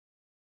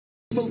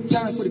4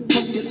 times for the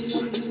coke, 4,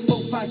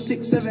 5,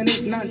 6, 7,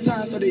 8, 9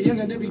 times for the young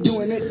and they be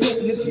doing that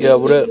dope. Yeah,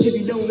 what up? If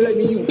you don't let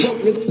me, you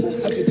broke,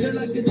 nigga. I can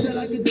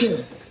tell.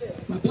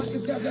 My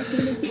pockets got back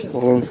in this.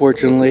 Well,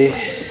 unfortunately,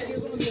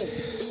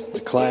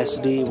 Class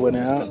D went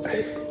out.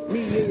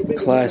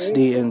 Class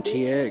D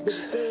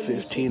MTX,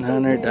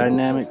 1500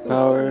 dynamic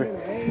power,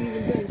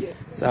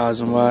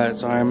 1000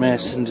 watts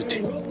RMS into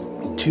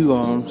 2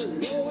 ohms.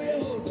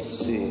 Let's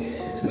see,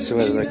 this is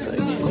what it looks like.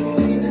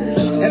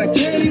 And I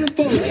can't even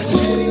focus.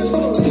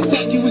 What the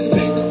fuck you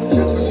expect?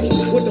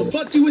 What the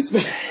fuck you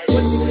expect?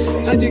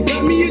 I just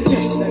got me a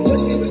check.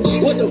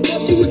 What the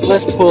fuck you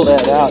expect? Let's pull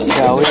that out,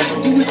 shall we?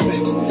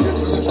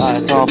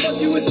 It's all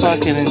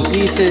fucking in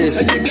pieces.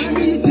 I just got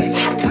me a check.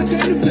 I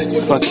can't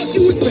affect. What the fuck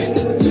you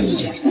expect?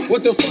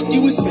 What the fuck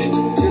you expect?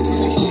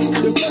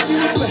 The fuck you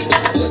expect?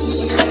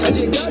 I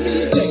just got me a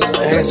check.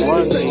 There's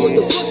one piece. What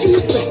the fuck you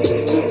expect?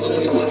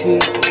 There's 2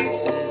 pieces.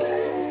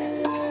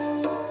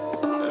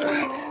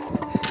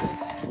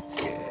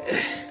 Okay.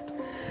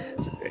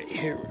 So right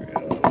here,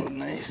 real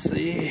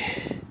nicely.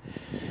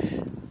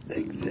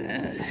 Like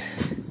that.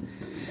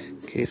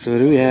 Okay, so what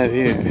do we have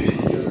here?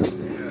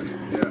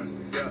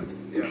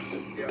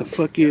 What the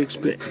fuck you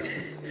expect?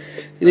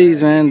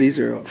 These, man, these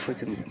are all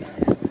fucking...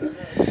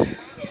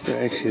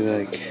 They're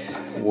actually like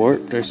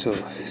warped or so.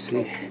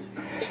 See?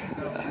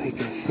 You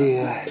can see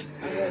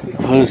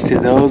opposed to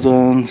those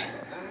ones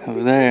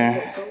over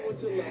there.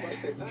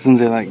 These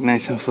ones are like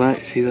nice and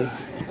flat. See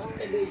those?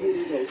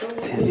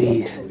 To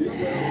these.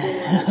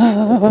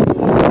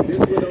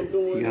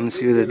 You wanna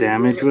see where the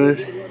damage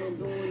was?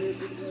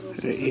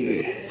 Right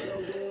here.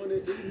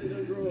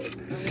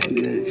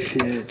 See that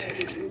shit?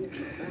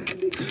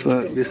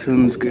 Fuck, this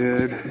one's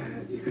good.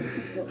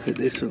 But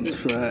this one's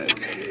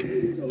fucked.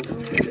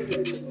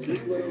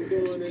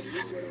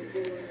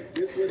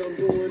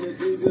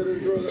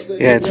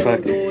 Yeah, it's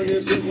fucked.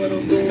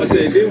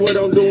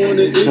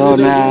 So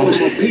now,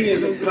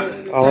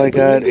 all I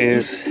got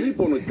is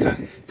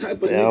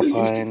the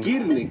Alpine.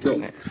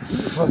 It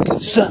fucking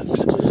sucks.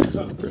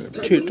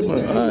 Tear to my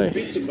eye. I'm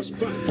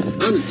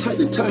the type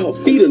to tie her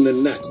feet in the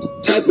night.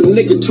 Type of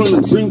nigga turn a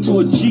dream to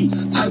a G.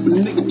 Type of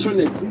nigga turn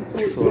that.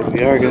 So what we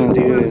are gonna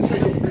do is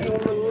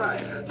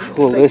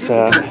pull this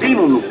out. Bean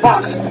on the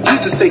box.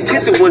 Used to say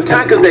kiss it one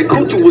time cause that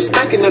coochie was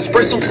stinking. I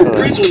spray some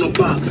Febreze on the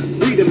box.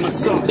 Reading my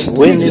socks.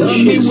 Wind and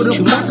shit. With a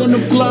block on the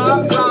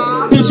block.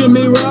 Picture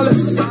me rolling.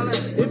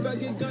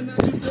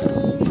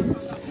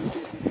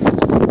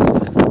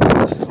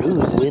 Ooh,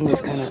 the wind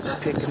is kind of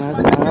picking up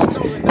now.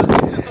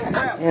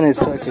 And it's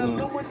fucking,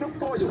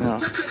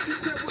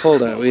 it's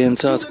cold out. We're in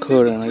South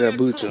Dakota and I got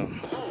boots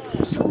on.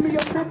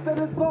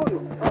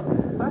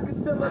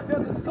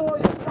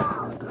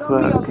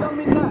 Fuck.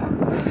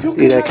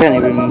 Dude, I can't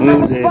even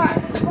move this.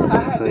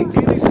 Like,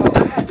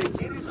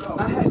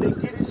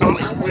 I'm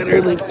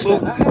literally full.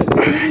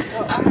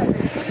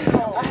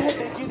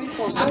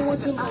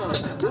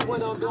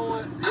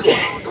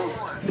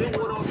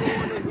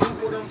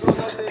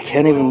 I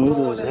can't even move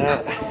those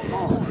out.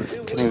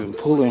 Can't even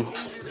pull them.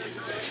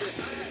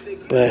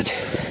 But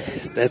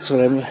that's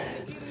what I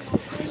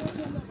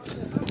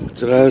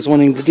was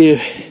wanting to do.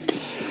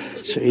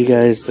 Show you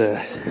guys the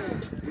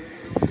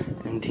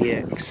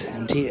MTX.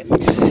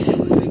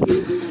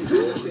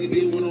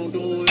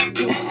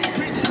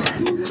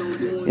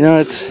 You know,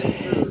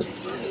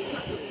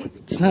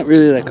 it's not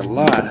really like a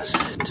loss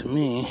to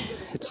me.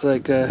 It's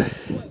like I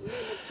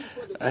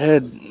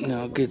had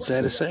good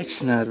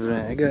satisfaction out of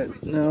it. I got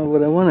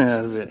what I wanted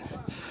out of it.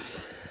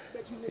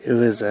 It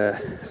was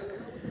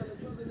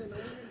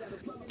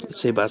let's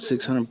say about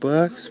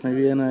 $600,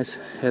 maybe, and I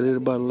had it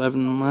about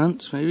 11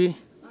 months, maybe.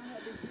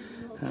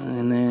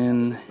 And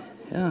then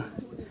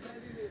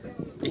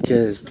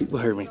because people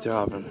heard me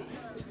throbbing.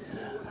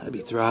 I'd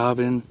be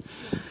throbbing.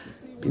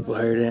 People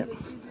heard it.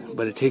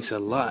 But it takes a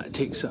lot. It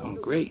takes something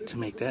great to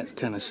make that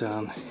kind of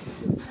sound.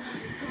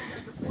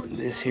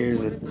 This here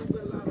is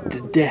the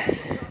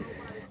death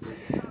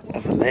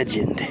of a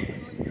legend.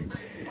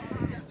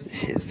 This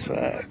shit's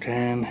fucked,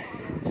 man.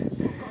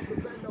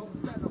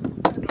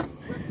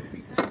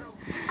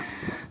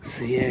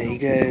 So yeah, you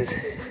guys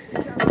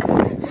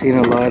seen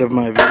a lot of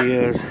my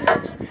videos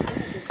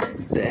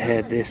that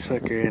had this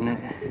fucker in it.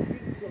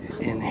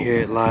 And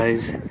here it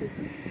lies.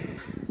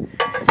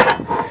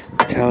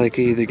 Metallica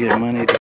either get money